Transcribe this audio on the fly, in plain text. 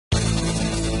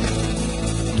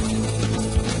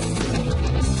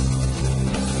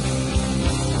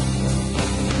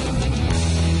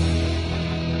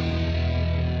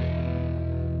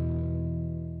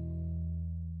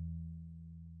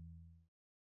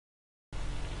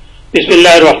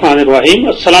बिस्मिल्लाहिर्रहमानिर्रहीम।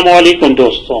 अस्सलामुअलैकुम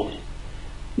दोस्तों,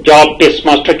 जॉब टेस्ट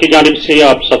मास्टर की जानिब से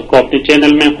आप सबको अपने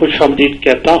चैनल में खुशामदीद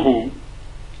कहता हूं।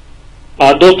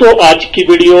 दोस्तों, आज की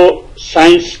वीडियो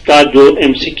साइंस का जो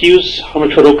MCQs हम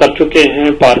शुरू कर चुके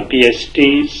हैं for PST,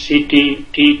 CT,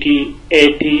 TT,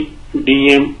 AT,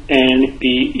 DM and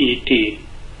PET।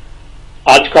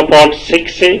 आज का पार्ट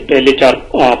 6 है। पहले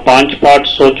 5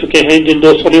 पार्ट्स हो चुके हैं। जिन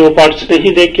दोस्तों ने वो पार्ट्स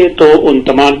नहीं देखे तो उन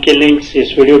तमाम के लिंक्स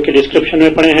इस वीडियो के डिस्क्रिप्शन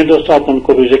में पड़े हैं दोस्तों, आप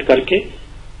उनको विजिट करके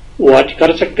वॉच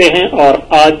कर सकते हैं। और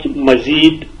आज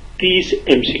मजीद 30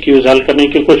 MCQs हल करने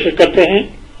की कोशिश करते हैं।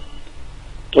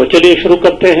 तो चलिए शुरू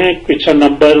करते हैं क्वेश्चन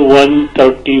नंबर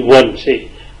 131 से।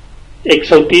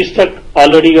 130 तक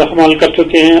ऑलरेडी हम हल कर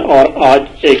चुके हैं और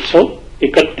आज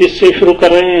 131 से शुरू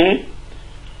कर रहे हैं।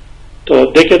 तो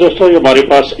देखिए दोस्तों, ये हमारे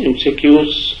पास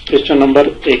MCQs क्वेश्चन नंबर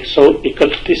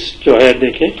 131 जो है,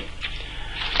 देखें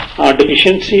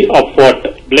deficiency of what,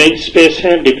 blank space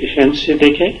है डिफिशियंसी।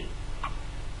 देखें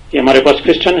ये हमारे पास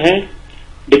क्वेश्चन है,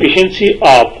 deficiency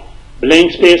of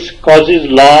blank space causes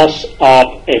loss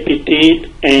of appetite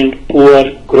and poor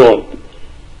growth.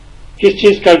 किस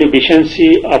चीज का डिफिशियंसी,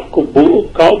 आपको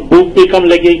भूख भी कम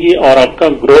लगेगी और आपका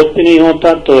ग्रोथ भी नहीं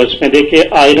होता। तो इसमें देखिए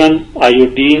iron,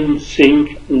 iodine, zinc,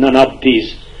 none of these.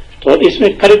 तो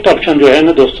इसमें करेक्ट ऑप्शन जो है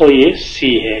ना दोस्तों, ये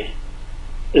C है।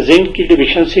 जिंक की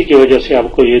डिफिशियंसी की वजह से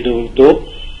आपको ये दो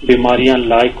बीमारियां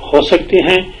लायक हो सकती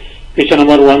हैं। क्वेश्चन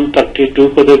नंबर 132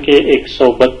 को देखें,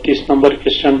 132 नंबर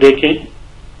क्वेश्चन देखें।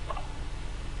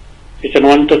 क्वेश्चन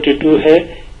 132 है,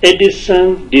 Addison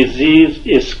disease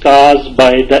is caused by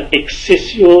the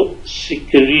excessive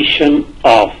secretion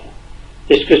of।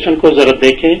 इस क्वेश्चन को जरा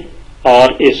देखें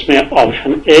और इसमें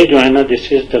ऑप्शन ए जो है ना,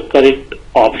 this is the correct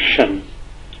option.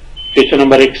 Question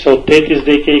number 133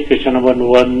 देखें, question number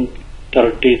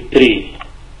 133,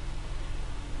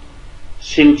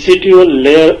 sensitive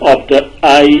layer of the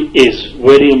eye is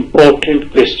very important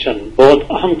question। बहुत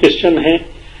अहम क्वेश्चन है।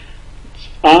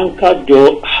 आंख का जो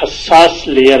हसास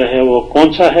लेयर है वो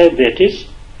कौन सा है, that is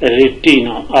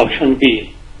retina. Option B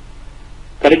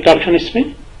correct option इसमें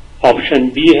ऑप्शन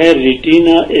बी है।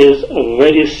 Retina is a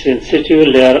very sensitive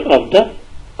layer of the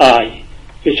I.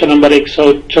 Question number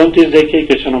 134 देखिए,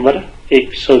 question number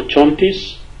 134,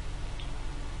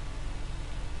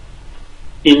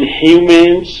 in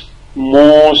humans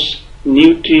most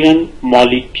nutrient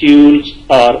molecules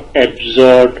are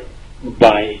absorbed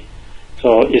bye.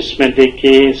 तो इसमें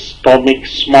देखिए stomach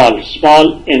small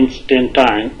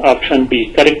इंस्टेंटाइन, option B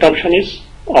correct option is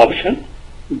option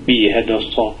B है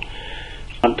दोस्तों।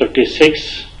 136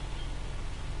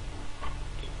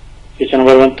 question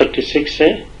number 136 है,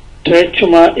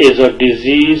 ट्रेचुमा is a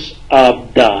disease of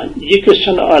the. ये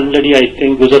question already I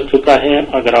think गुजर चुका है।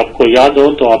 अगर आपको याद हो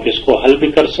तो आप इसको हल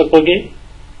भी कर सकोगे।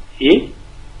 ये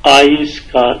आईज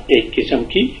का एक किस्म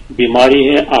की बीमारी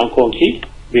है, आंखों की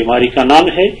बीमारी का नाम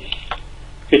है।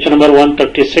 क्वेश्चन नंबर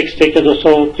 136 देखिए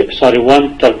दोस्तों,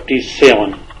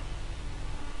 137।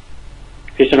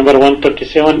 Question number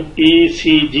 137,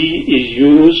 ECG is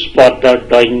use for the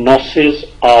diagnosis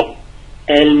of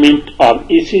element of.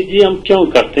 ECG हम क्यों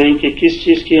करते हैं कि किस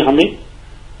चीज की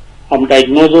हम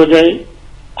डायग्नोज हो जाए,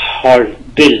 हार्ट,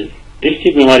 दिल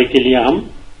की बीमारी के लिए हम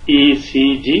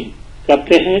ECG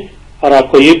करते हैं। और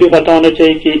आपको ये भी पता होना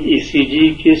चाहिए कि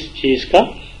ECG किस चीज का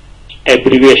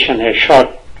एब्रीविएशन है,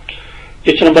 शॉर्ट।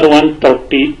 क्वेश्चन नंबर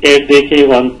 138 देखिए,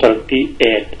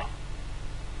 138,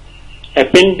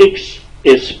 appendix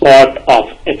is part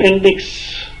of. Appendix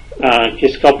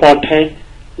किसका पार्ट है,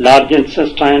 लार्ज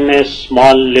इंटेस्टाइन है,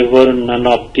 small liver, none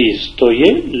of these. तो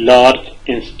ये large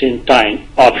intestine,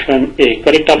 option A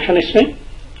correct option इसमें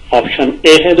ऑप्शन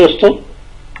ए है दोस्तों।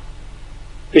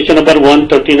 क्वेश्चन नंबर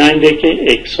 139 देखिए,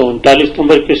 139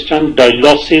 number question,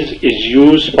 dialysis is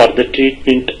use for the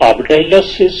treatment of.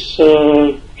 Dialysis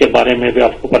के बारे में भी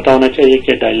आपको पता होना चाहिए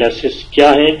कि डायलिसिस क्या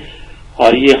है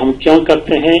और ये हम क्यों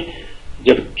करते हैं।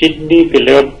 जब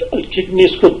किडनी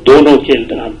को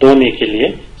धोने के लिए,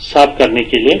 साफ करने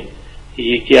के लिए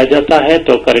ये किया जाता है।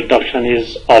 तो correct option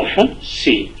is option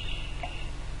C.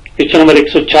 Question number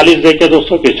 140 देखिए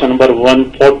दोस्तों, question number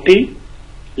 140,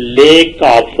 lake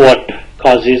of what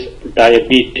causes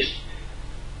diabetes.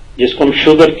 जिसको हम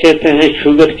शुगर कहते हैं,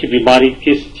 शुगर की बीमारी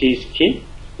किस चीज की,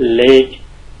 लेक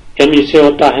कमी से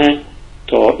होता है।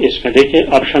 तो इसमें देखिए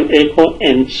ऑप्शन ए को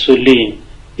इंसुलिन।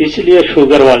 इसलिए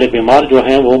शुगर वाले बीमार जो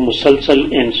हैं वो मुसलसल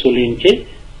इंसुलिन के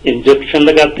इंजेक्शन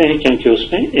लगाते हैं क्योंकि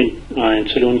उसमें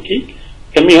इंसुलिन की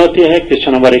कमी होती है।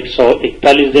 क्वेश्चन नंबर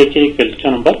 141 देखिए, क्वेश्चन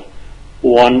नंबर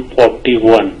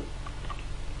 141।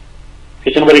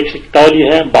 क्वेश्चन नंबर 141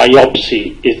 है, biopsy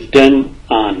is done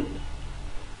on.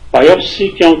 Biopsy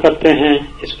क्यों करते हैं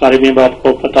इस बारे में भी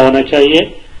आपको पता होना चाहिए।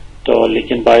 तो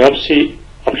लेकिन बायोप्सी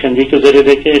ऑप्शन बी के जरिए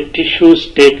देखें, tissues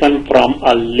taken from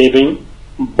a living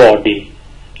body.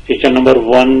 Question number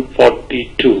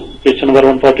 142, question number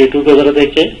 142 को जरा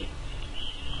देखें।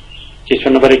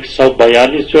 क्वेश्चन नंबर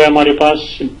 142 जो है हमारे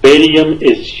पास, barium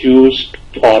is used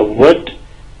for what?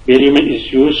 Barium is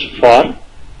used for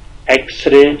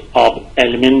x ray of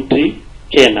alimentary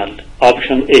canal.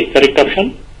 Option A, correct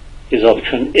option is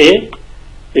option A.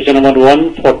 Question number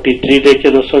 143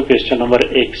 देखिए दोस्तों, question number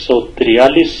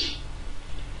 143,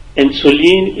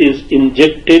 insulin is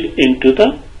injected into the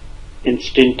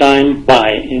इंस्टेंटाइन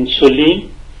bye insulin.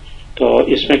 तो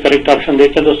इसमें correct option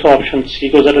देखें दोस्तों, option C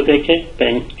को जरा देखें,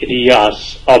 pancreas.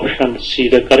 Option see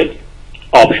the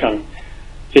correct option.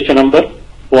 Question number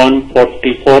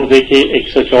 144 देखिए,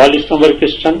 144 number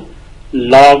question,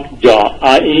 lock jaw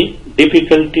I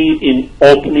difficulty in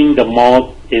opening the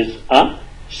mouth is a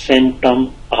symptom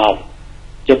of.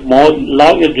 जब mouth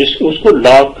lock, उसको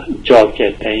लॉक जॉ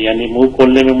कहते हैं, यानी मुंह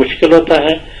खोलने में मुश्किल होता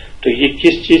है, तो ये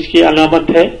किस चीज की अलामत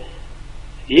है?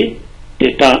 ये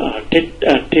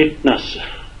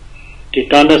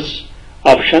टिटानस।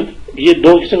 ऑप्शन, ये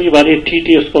दो किस्म की बीमारी,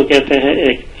 टीटी उसको कहते हैं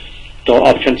एक, तो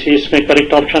ऑप्शन सी इसमें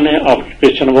करेक्ट ऑप्शन है।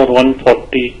 क्वेश्चन नंबर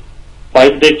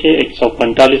 145 देखिए,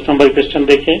 145 नंबर क्वेश्चन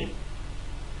देखिए,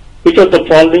 which of the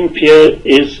following fair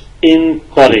is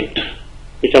incorrect?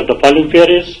 Which of the following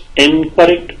fair is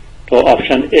incorrect? तो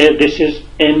option A, this is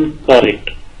incorrect.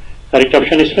 Correct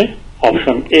option इसमें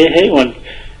ऑप्शन ए है।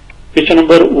 Question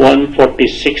number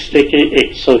 146 देखिए,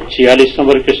 146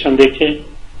 number question देखिए,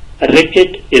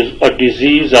 रिकेट is a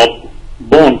disease of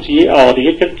bones. ये और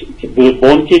ये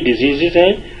bone की diseases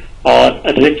है,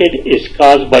 और रिकेट is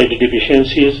cause by the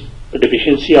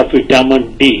deficiency of vitamin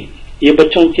D. ये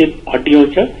बच्चों की हड्डियों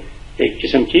का एक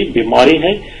किस्म की बीमारी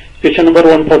है। क्वेश्चन नंबर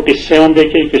 147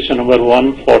 देखिए, क्वेश्चन नंबर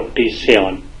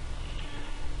 147,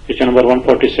 क्वेश्चन नंबर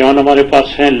 147 हमारे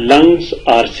पास है, lungs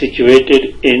are situated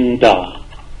in the.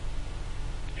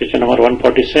 Question number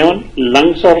 147,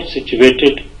 lungs are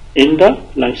situated in the.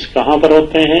 Lungs कहां पर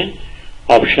होते हैं?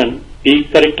 Option B,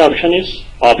 correct option is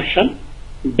option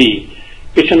B.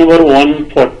 Question number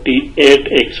 148,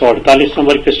 148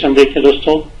 number question देखिए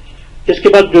दोस्तों। इसके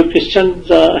बाद जो क्वेश्चन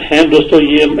हैं दोस्तों,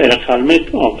 ये मेरे ख्याल में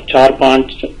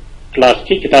 4-5 क्लास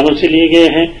की किताबों से लिए गए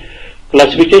हैं।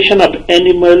 Classification of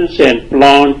animals and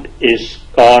plant is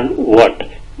called what?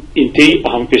 इंतहाई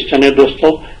अहम क्वेश्चन है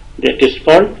दोस्तों, that is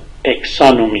called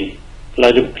taxonomy.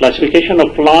 Classification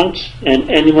of plants and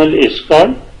animal is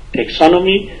called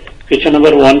taxonomy. Question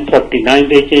number 149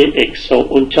 देखिए,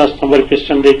 149 नंबर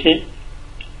क्वेश्चन देखिए,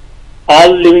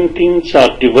 all living things are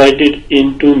divided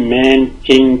into man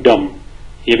kingdom.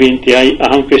 ये भी इंतहाई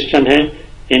अहम क्वेश्चन है,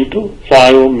 इनटू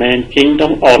 5 मैन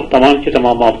किंगडम, और तमाम के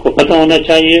तमाम आपको पता होना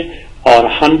चाहिए, और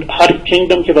हर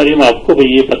किंगडम के बारे में आपको भी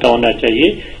ये पता होना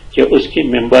चाहिए कि उसकी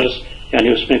मेंबर्स, यानी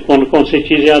उसमें कौन कौन सी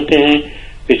चीजें आते हैं।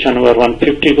 क्वेश्चन नंबर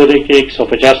 150 को देखिए,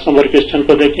 150 नंबर क्वेश्चन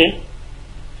को देखिए,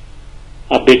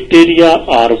 a bacteria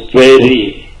are very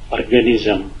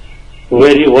organism,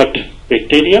 very what?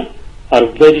 Bacteria are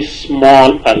very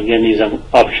small organism.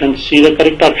 Option see the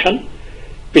correct option.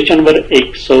 Question number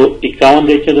 151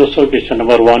 देखिए दोस्तों, क्वेश्चन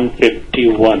नंबर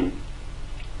 151,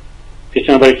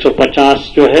 क्वेश्चन नंबर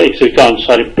 150 जो है, 151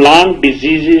 sorry, plant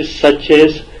diseases such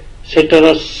as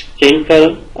citrus canker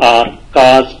are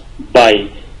cause by.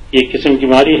 ये किस्म की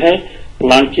बीमारी है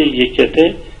plant की, ये कहते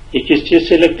हैं, ये किस चीज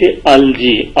से लगती है?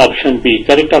 अलजी। ऑप्शन बी,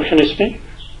 करेक्ट ऑप्शन इसमें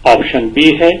ऑप्शन बी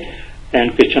है।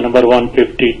 एंड क्वेश्चन नंबर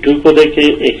 152 को देखिए,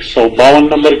 152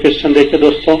 नंबर क्वेश्चन देखिए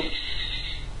दोस्तों,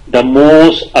 the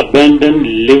most abundant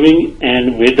living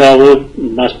and without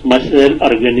muscle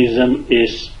organism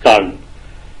is called,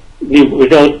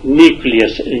 without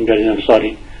nucleus organism,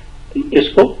 sorry,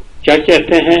 इसको क्या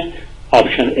कहते हैं?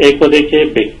 ऑप्शन ए को देखिए,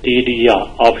 bacteria.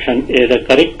 Option A the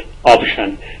correct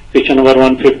option. Question number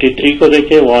 153 को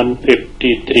देखिए,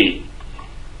 153,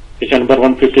 क्वेश्चन नंबर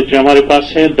 153 हमारे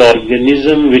पास है, the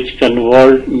organism which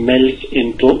convert milk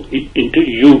into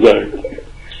yogurt.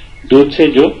 दूध से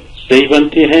जो दही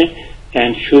बनती है,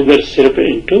 and sugar syrup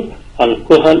into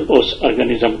alcohol, उस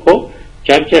ऑर्गेनिज्म को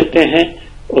क्या कहते हैं?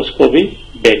 उसको भी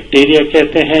बैक्टीरिया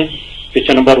कहते हैं।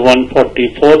 क्वेश्चन नंबर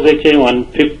 144 देखिए,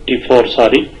 154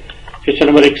 sorry, question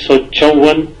number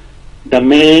 154, the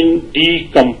main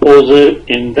decomposer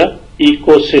in the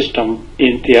ecosystem.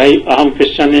 इंतहाई अहम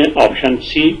क्वेश्चन है, option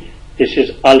C, this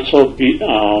is also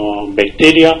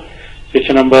bacteria.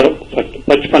 Question number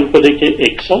 55 को देखिए,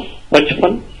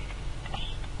 155,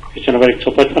 क्वेश्चन नंबर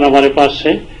 155 हमारे पास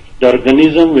है, the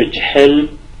organism which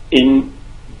help in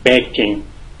baking,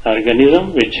 organism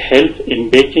which help in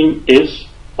baking is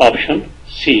option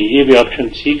C. ये भी option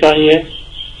C का ही है,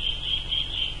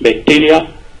 बैक्टीरिया।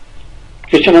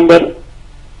 क्वेश्चन नंबर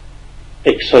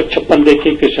 156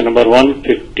 देखिए, क्वेश्चन नंबर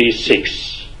 156।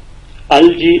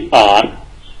 algae are,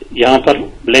 यहां पर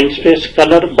blank space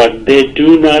colour, but they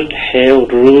do not have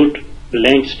root,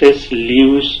 blank space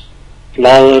leaves,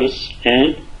 flowers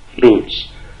and fruits.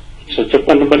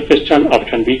 156 number question,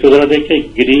 option B को जरा देखिए,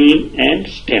 green and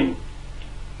stem.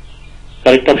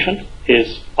 Correct option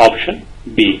is option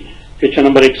B. Question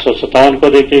number 157 को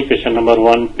देखिए, question number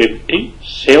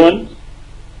 157।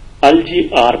 algae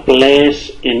are place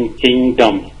in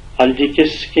kingdom, algae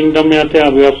किस kingdom में आते हैं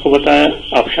अभी आपको बताया,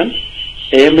 ऑप्शन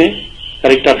ए में।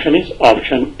 Correct option is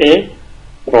option A,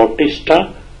 protista.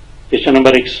 Question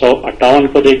number 158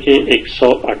 को देखिए,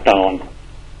 158।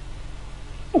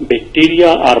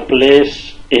 Bacteria are place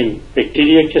in,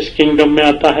 bacteria किस किंगडम में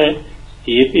आता है,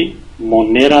 ये भी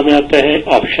मोनेरा में आता है,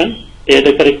 option A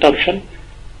the correct option.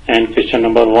 And question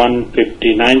number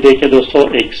 159 देखिए दोस्तों,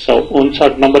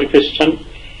 159 number question.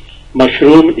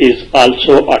 Mushroom is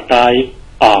also a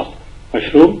type of,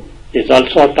 mushroom is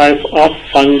also a type of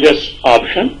fungus,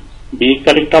 option B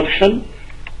correct option.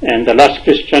 And the last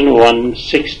question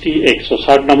 160,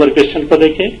 160 number question को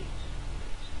देखिए।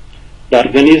 The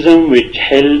organism which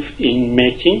help in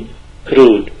making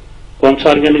crude, कौन सा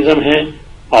organism है,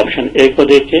 option A को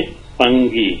देखिए,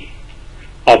 fungi,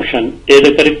 option A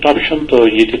the correct option. तो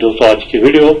ये थी दोस्तों आज की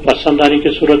वीडियो। पसंद आने की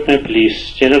सूरत में प्लीज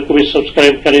चैनल को भी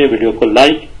सब्सक्राइब करें, वीडियो को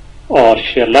लाइक और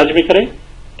शेयर लाजमी करें।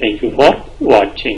 Thank you for watching.